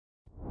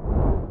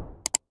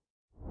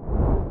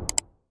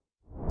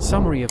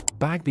Summary of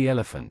Bag the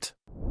Elephant.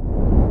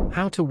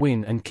 How to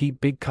Win and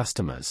Keep Big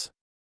Customers.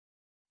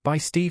 By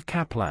Steve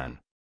Kaplan.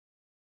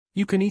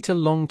 You can eat a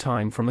long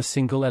time from a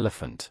single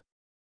elephant.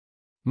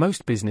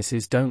 Most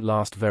businesses don't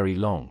last very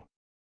long.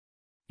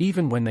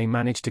 Even when they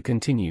manage to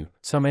continue,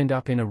 some end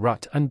up in a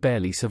rut and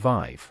barely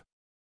survive.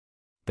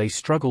 They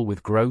struggle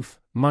with growth,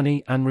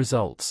 money, and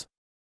results.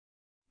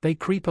 They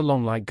creep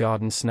along like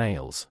garden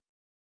snails.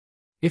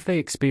 If they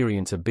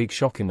experience a big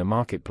shock in the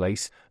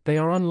marketplace, they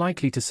are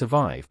unlikely to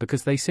survive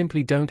because they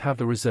simply don't have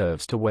the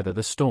reserves to weather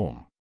the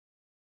storm.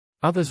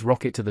 Others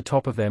rocket to the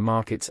top of their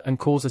markets and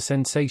cause a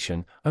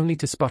sensation, only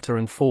to sputter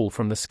and fall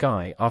from the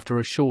sky after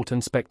a short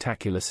and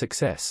spectacular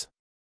success.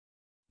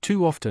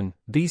 Too often,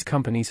 these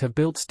companies have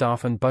built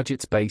staff and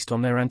budgets based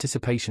on their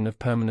anticipation of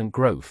permanent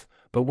growth,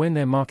 but when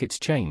their markets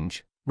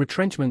change,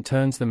 retrenchment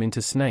turns them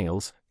into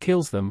snails,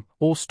 kills them,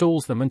 or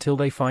stalls them until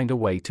they find a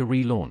way to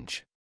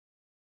relaunch.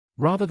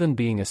 Rather than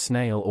being a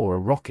snail or a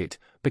rocket,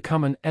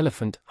 become an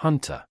elephant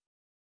hunter.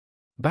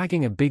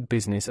 Bagging a big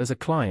business as a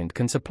client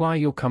can supply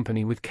your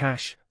company with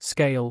cash,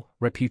 scale,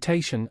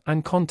 reputation,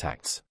 and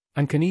contacts,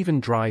 and can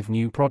even drive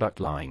new product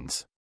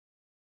lines.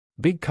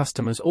 Big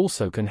customers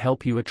also can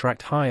help you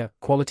attract higher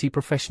quality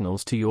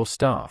professionals to your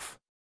staff.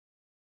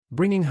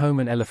 Bringing home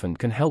an elephant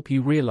can help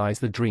you realize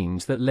the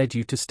dreams that led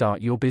you to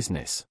start your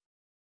business.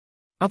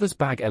 Others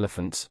bag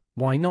elephants,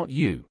 why not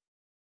you?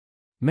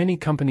 Many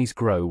companies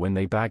grow when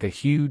they bag a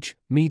huge,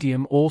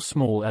 medium, or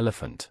small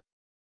elephant.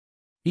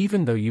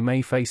 Even though you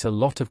may face a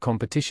lot of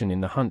competition in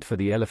the hunt for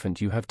the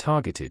elephant you have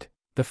targeted,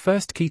 the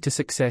first key to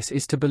success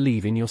is to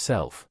believe in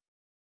yourself.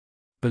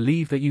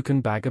 Believe that you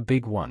can bag a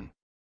big one.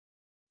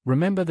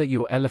 Remember that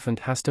your elephant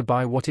has to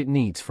buy what it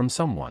needs from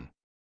someone.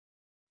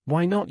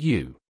 Why not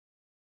you?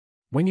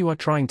 When you are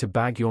trying to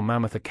bag your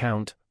mammoth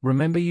account,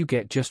 remember you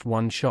get just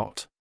one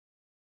shot.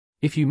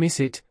 If you miss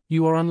it,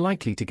 you are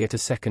unlikely to get a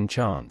second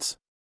chance.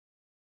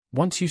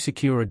 Once you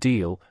secure a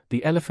deal,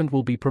 the elephant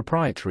will be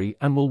proprietary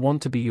and will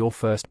want to be your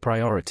first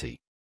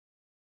priority.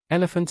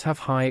 Elephants have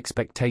high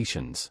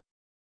expectations.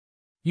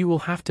 You will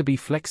have to be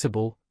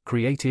flexible,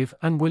 creative,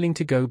 and willing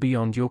to go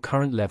beyond your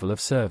current level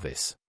of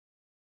service.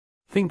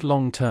 Think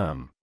long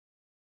term.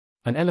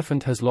 An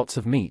elephant has lots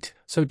of meat,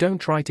 so don't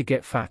try to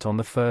get fat on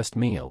the first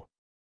meal.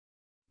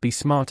 Be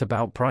smart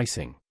about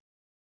pricing.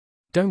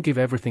 Don't give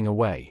everything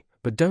away,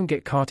 but don't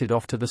get carted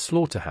off to the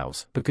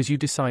slaughterhouse because you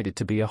decided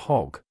to be a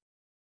hog.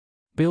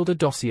 Build a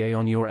dossier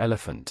on your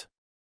elephant.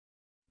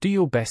 Do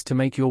your best to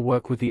make your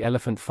work with the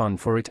elephant fun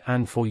for it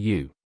and for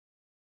you.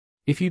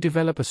 If you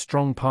develop a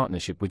strong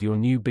partnership with your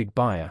new big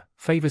buyer,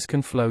 favors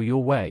can flow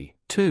your way,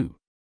 too.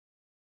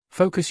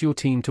 Focus your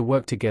team to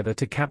work together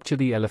to capture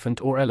the elephant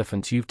or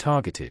elephants you've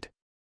targeted.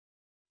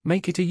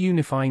 Make it a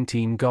unifying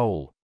team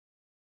goal.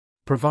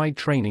 Provide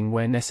training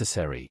where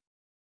necessary.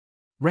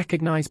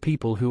 Recognize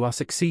people who are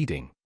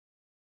succeeding.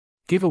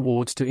 Give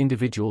awards to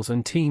individuals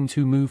and teams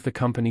who move the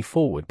company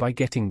forward by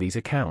getting these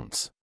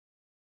accounts.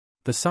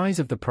 The size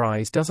of the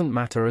prize doesn't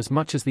matter as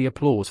much as the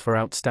applause for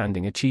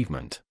outstanding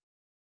achievement.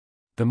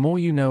 The more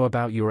you know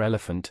about your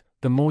elephant,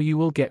 the more you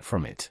will get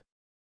from it.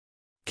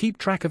 Keep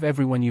track of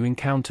everyone you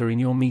encounter in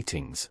your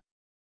meetings.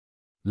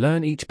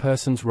 Learn each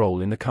person's role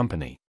in the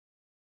company.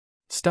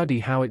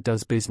 Study how it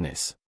does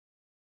business.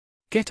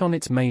 Get on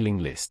its mailing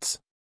lists.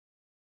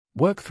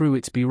 Work through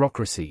its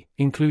bureaucracy,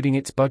 including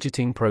its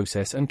budgeting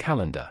process and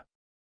calendar.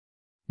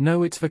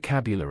 Know its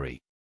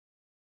vocabulary.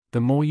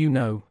 The more you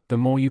know, the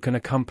more you can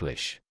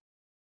accomplish.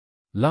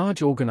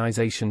 Large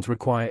organizations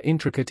require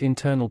intricate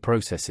internal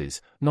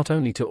processes, not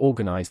only to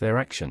organize their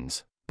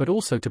actions, but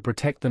also to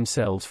protect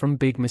themselves from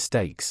big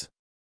mistakes.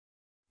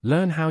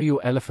 Learn how your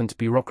elephant's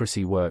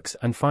bureaucracy works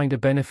and find a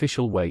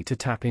beneficial way to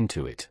tap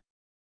into it.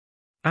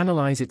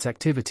 Analyze its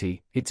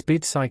activity, its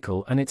bid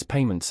cycle, and its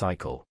payment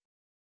cycle.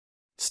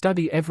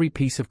 Study every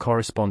piece of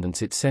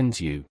correspondence it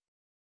sends you.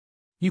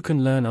 You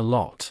can learn a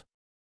lot.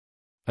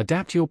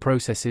 Adapt your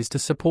processes to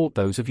support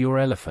those of your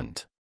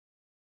elephant.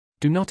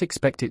 Do not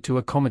expect it to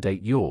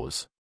accommodate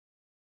yours.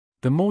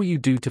 The more you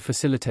do to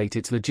facilitate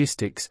its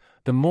logistics,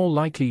 the more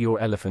likely your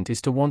elephant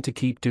is to want to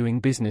keep doing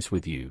business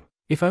with you,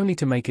 if only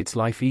to make its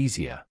life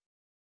easier.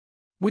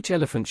 Which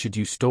elephant should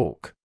you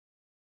stalk?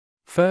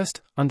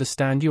 First,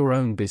 understand your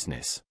own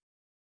business.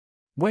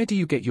 Where do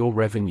you get your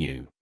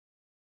revenue?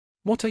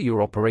 What are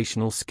your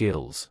operational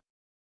skills?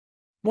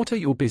 What are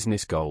your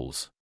business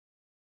goals?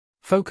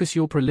 Focus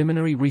your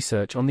preliminary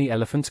research on the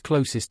elephants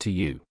closest to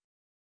you.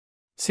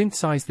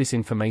 Synthesize this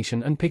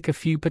information and pick a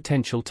few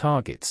potential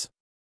targets.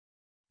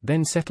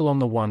 Then settle on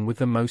the one with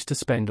the most to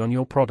spend on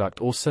your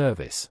product or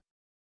service.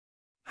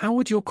 How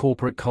would your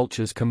corporate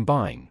cultures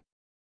combine?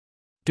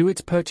 Do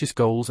its purchase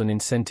goals and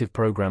incentive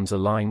programs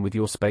align with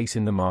your space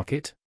in the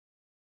market?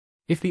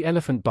 If the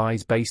elephant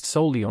buys based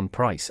solely on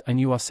price and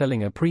you are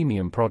selling a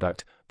premium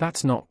product,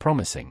 that's not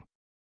promising.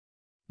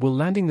 Will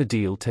landing the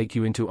deal take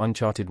you into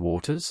uncharted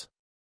waters?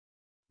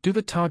 Do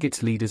the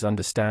target's leaders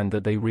understand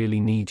that they really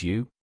need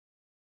you?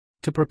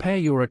 To prepare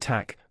your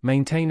attack,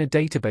 maintain a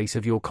database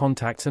of your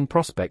contacts and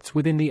prospects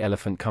within the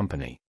elephant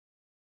company.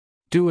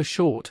 Do a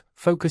short,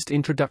 focused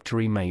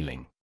introductory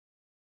mailing.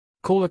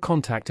 Call a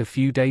contact a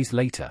few days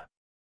later.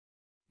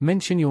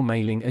 Mention your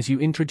mailing as you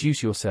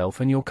introduce yourself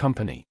and your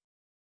company.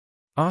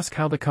 Ask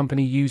how the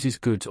company uses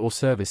goods or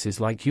services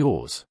like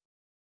yours.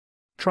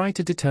 Try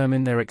to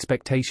determine their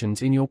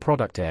expectations in your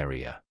product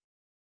area.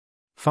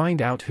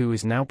 Find out who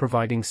is now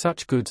providing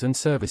such goods and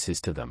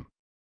services to them.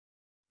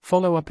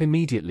 Follow up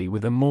immediately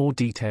with a more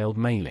detailed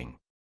mailing.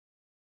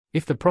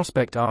 If the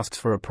prospect asks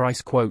for a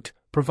price quote,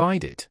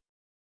 provide it.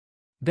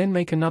 Then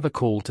make another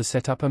call to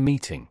set up a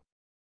meeting.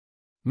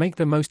 Make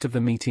the most of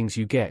the meetings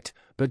you get,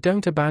 but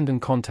don't abandon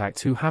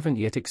contacts who haven't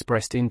yet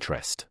expressed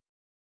interest.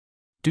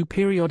 Do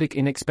periodic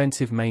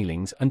inexpensive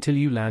mailings until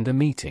you land a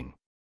meeting.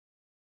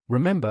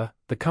 Remember,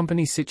 the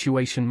company's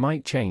situation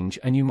might change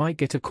and you might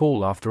get a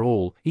call after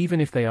all,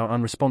 even if they are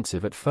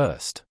unresponsive at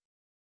first.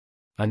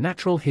 A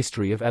natural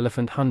history of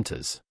elephant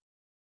hunters.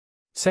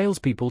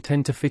 Salespeople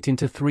tend to fit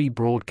into 3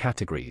 broad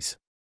categories.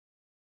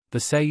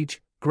 The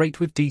sage, great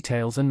with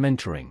details and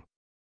mentoring.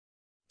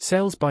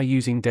 Sells by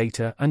using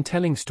data and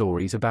telling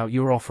stories about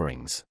your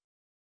offerings.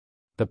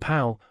 The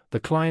pal, the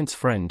client's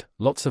friend,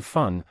 lots of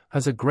fun,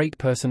 has a great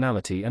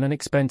personality and an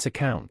expense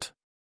account.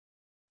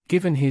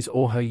 Given his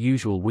or her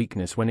usual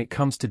weakness when it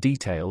comes to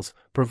details,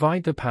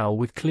 provide the pal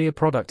with clear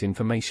product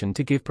information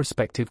to give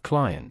prospective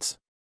clients.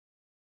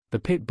 The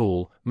pit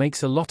bull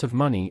makes a lot of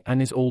money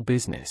and is all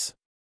business.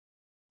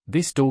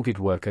 This dogged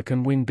worker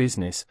can win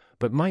business,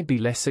 but might be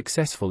less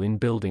successful in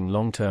building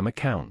long-term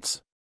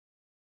accounts.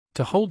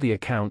 To hold the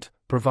account,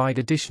 provide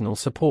additional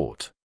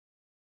support.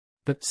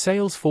 The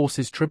sales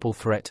force's triple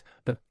threat,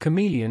 the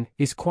chameleon,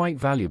 is quite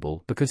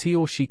valuable because he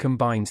or she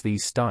combines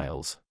these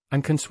styles,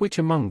 and can switch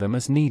among them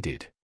as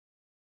needed.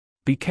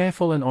 Be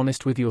careful and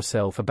honest with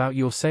yourself about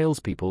your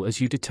salespeople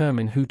as you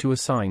determine who to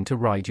assign to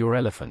ride your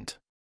elephant.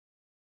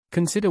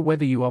 Consider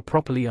whether you are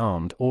properly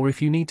armed or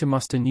if you need to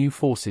muster new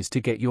forces to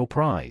get your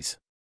prize.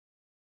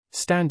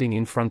 Standing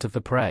in front of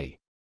the prey.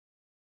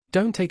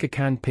 Don't take a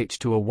canned pitch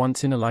to a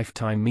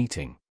once-in-a-lifetime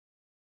meeting.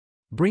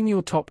 Bring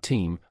your top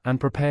team, and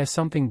prepare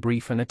something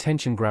brief and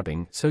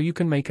attention-grabbing so you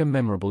can make a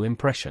memorable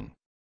impression.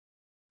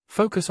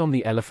 Focus on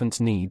the elephant's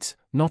needs,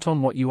 not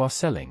on what you are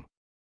selling.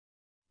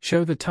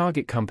 Show the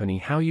target company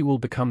how you will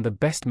become the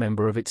best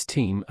member of its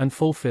team and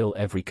fulfill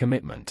every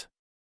commitment.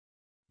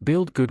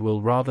 Build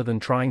goodwill rather than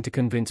trying to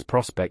convince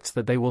prospects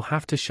that they will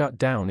have to shut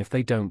down if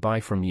they don't buy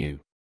from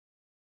you.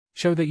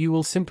 Show that you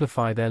will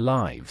simplify their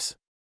lives.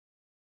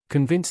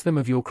 Convince them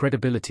of your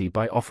credibility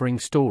by offering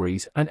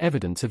stories and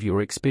evidence of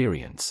your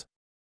experience.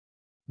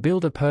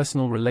 Build a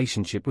personal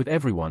relationship with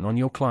everyone on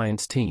your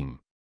client's team.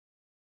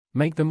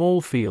 Make them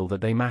all feel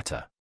that they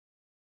matter.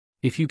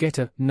 If you get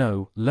a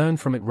no, learn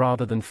from it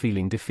rather than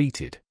feeling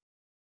defeated.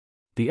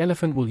 The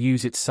elephant will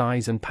use its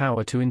size and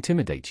power to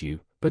intimidate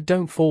you, but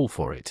don't fall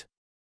for it.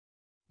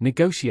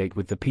 Negotiate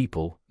with the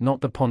people, not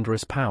the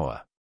ponderous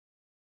power.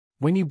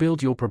 When you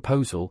build your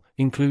proposal,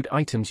 include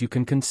items you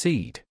can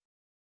concede.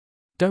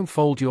 Don't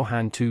fold your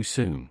hand too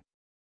soon.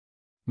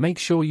 Make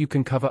sure you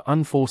can cover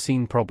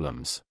unforeseen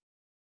problems.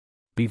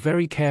 Be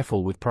very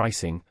careful with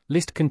pricing,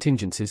 list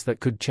contingencies that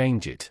could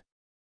change it.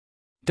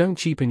 Don't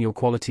cheapen your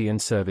quality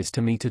and service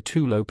to meet a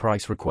too low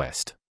price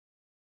request.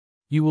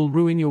 You will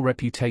ruin your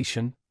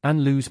reputation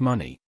and lose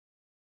money.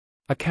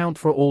 Account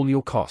for all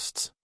your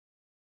costs.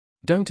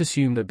 Don't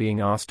assume that being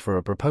asked for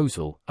a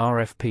proposal,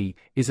 RFP,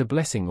 is a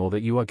blessing or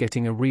that you are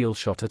getting a real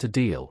shot at a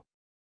deal.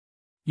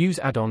 Use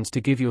add-ons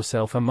to give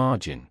yourself a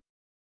margin.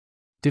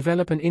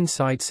 Develop an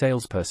inside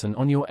salesperson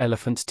on your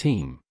elephant's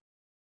team.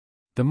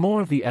 The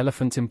more of the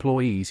elephant's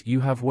employees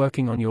you have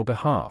working on your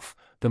behalf,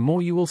 the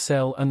more you will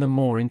sell and the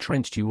more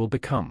entrenched you will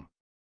become.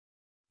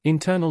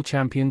 Internal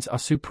champions are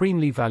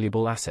supremely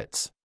valuable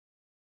assets.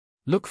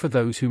 Look for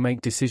those who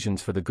make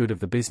decisions for the good of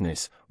the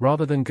business,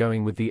 rather than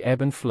going with the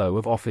ebb and flow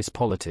of office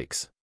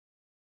politics.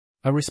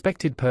 A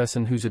respected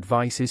person whose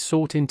advice is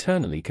sought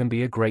internally can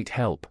be a great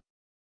help.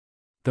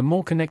 The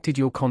more connected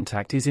your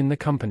contact is in the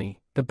company,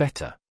 the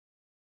better.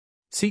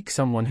 Seek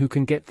someone who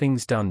can get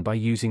things done by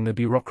using the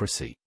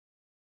bureaucracy.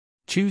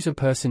 Choose a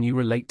person you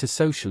relate to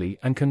socially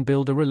and can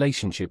build a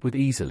relationship with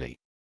easily.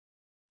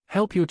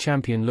 Help your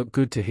champion look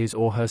good to his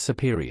or her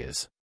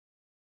superiors.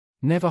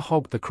 Never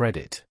hog the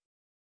credit.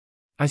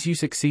 As you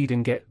succeed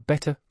and get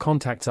better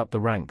contacts up the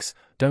ranks,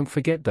 don't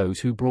forget those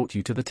who brought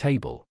you to the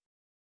table.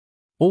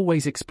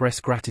 Always express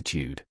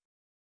gratitude.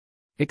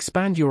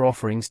 Expand your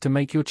offerings to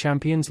make your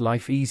champion's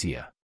life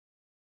easier.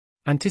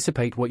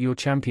 Anticipate what your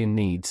champion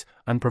needs,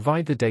 and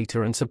provide the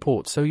data and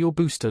support so your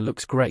booster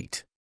looks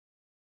great.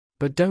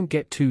 But don't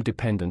get too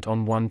dependent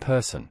on one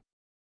person.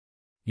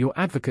 Your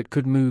advocate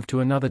could move to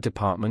another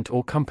department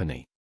or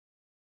company.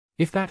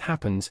 If that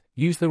happens,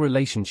 use the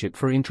relationship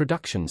for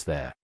introductions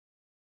there.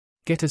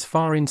 Get as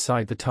far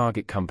inside the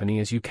target company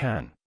as you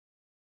can.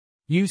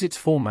 Use its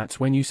formats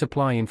when you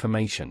supply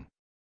information.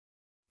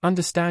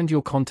 Understand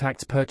your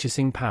contact's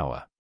purchasing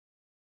power.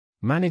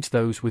 Manage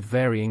those with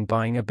varying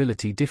buying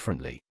ability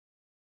differently.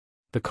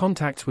 The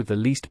contacts with the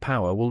least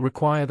power will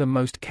require the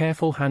most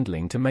careful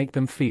handling to make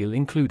them feel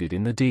included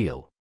in the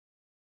deal.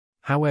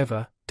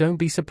 However, don't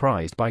be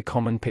surprised by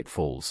common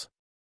pitfalls.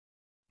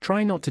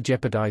 Try not to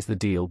jeopardize the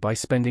deal by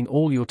spending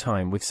all your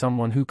time with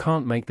someone who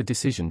can't make the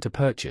decision to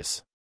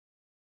purchase.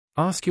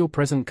 Ask your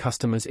present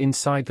customers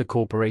inside the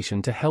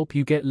corporation to help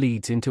you get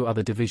leads into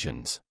other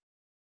divisions.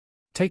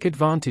 Take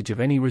advantage of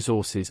any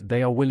resources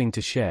they are willing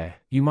to share.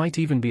 You might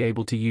even be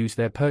able to use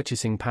their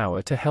purchasing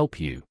power to help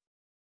you.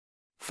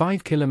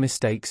 5 killer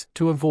mistakes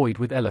to avoid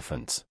with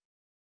elephants.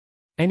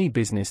 Any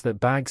business that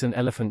bags an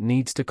elephant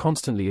needs to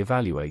constantly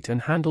evaluate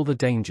and handle the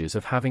dangers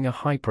of having a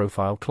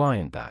high-profile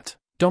client that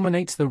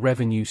dominates the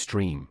revenue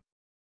stream.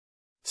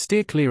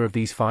 Steer clear of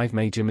these 5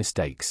 major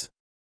mistakes.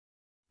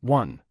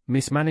 1.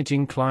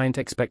 Mismanaging client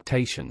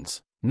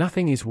expectations.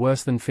 Nothing is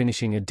worse than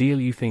finishing a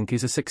deal you think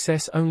is a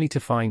success only to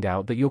find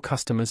out that your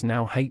customers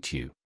now hate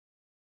you.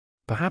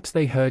 Perhaps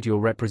they heard your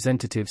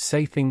representatives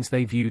say things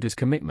they viewed as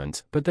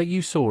commitments but that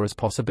you saw as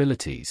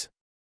possibilities.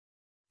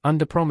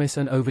 Underpromise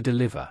and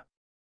overdeliver.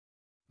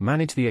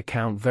 Manage the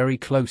account very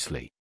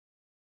closely.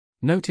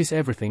 Notice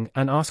everything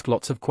and ask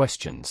lots of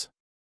questions.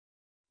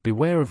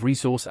 Beware of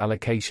resource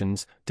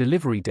allocations,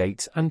 delivery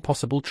dates and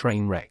possible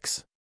train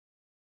wrecks.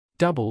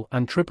 Double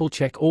and triple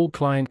check all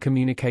client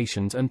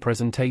communications and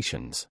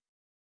presentations.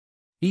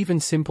 Even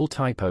simple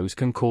typos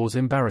can cause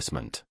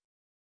embarrassment.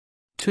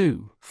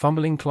 2.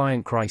 Fumbling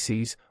client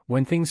crises.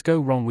 When things go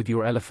wrong with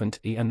your elephant,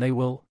 and they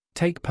will,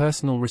 take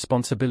personal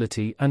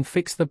responsibility and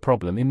fix the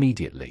problem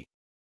immediately.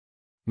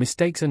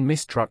 Mistakes and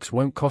missed trucks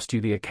won't cost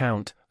you the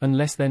account,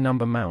 unless their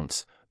number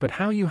mounts, but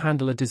how you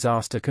handle a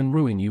disaster can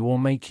ruin you or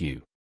make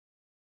you.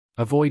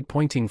 Avoid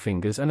pointing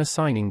fingers and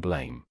assigning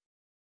blame.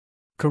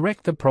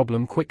 Correct the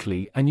problem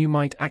quickly and you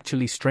might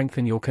actually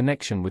strengthen your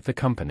connection with the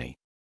company.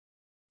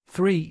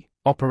 3.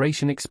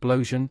 Operation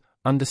explosion.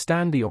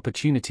 Understand the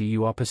opportunity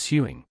you are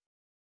pursuing.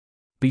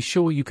 Be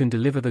sure you can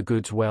deliver the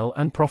goods well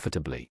and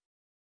profitably.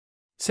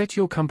 Set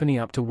your company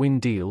up to win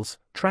deals,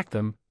 track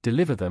them,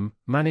 deliver them,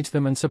 manage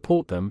them and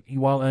support them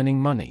while earning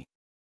money.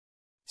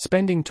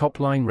 Spending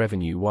top-line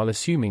revenue while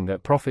assuming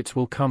that profits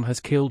will come has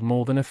killed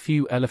more than a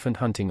few elephant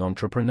hunting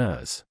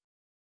entrepreneurs.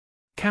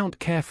 Count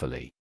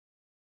carefully.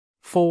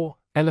 4.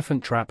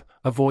 Elephant trap.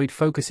 Avoid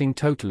focusing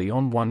totally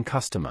on one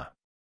customer.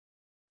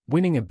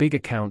 Winning a big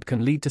account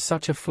can lead to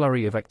such a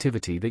flurry of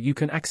activity that you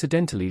can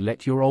accidentally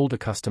let your older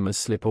customers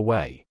slip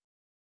away.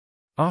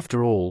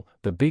 After all,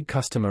 the big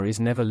customer is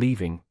never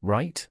leaving,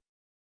 right?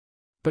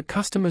 But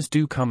customers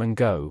do come and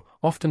go,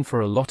 often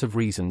for a lot of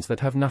reasons that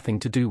have nothing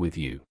to do with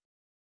you.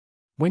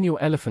 When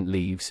your elephant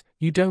leaves,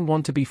 you don't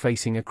want to be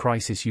facing a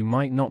crisis you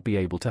might not be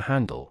able to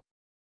handle.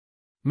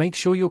 Make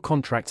sure your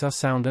contracts are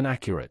sound and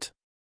accurate.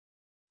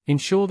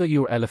 Ensure that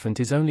your elephant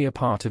is only a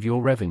part of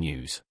your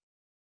revenues.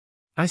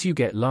 As you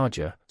get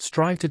larger,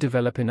 strive to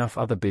develop enough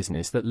other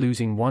business that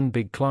losing one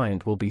big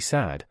client will be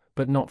sad,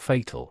 but not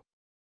fatal.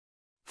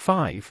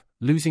 5.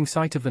 Losing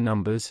sight of the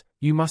numbers.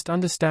 You must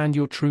understand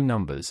your true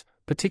numbers,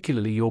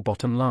 particularly your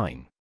bottom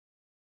line.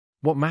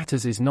 What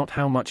matters is not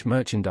how much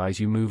merchandise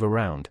you move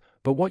around,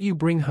 but what you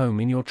bring home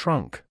in your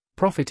trunk.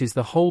 Profit is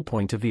the whole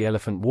point of the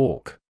elephant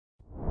walk.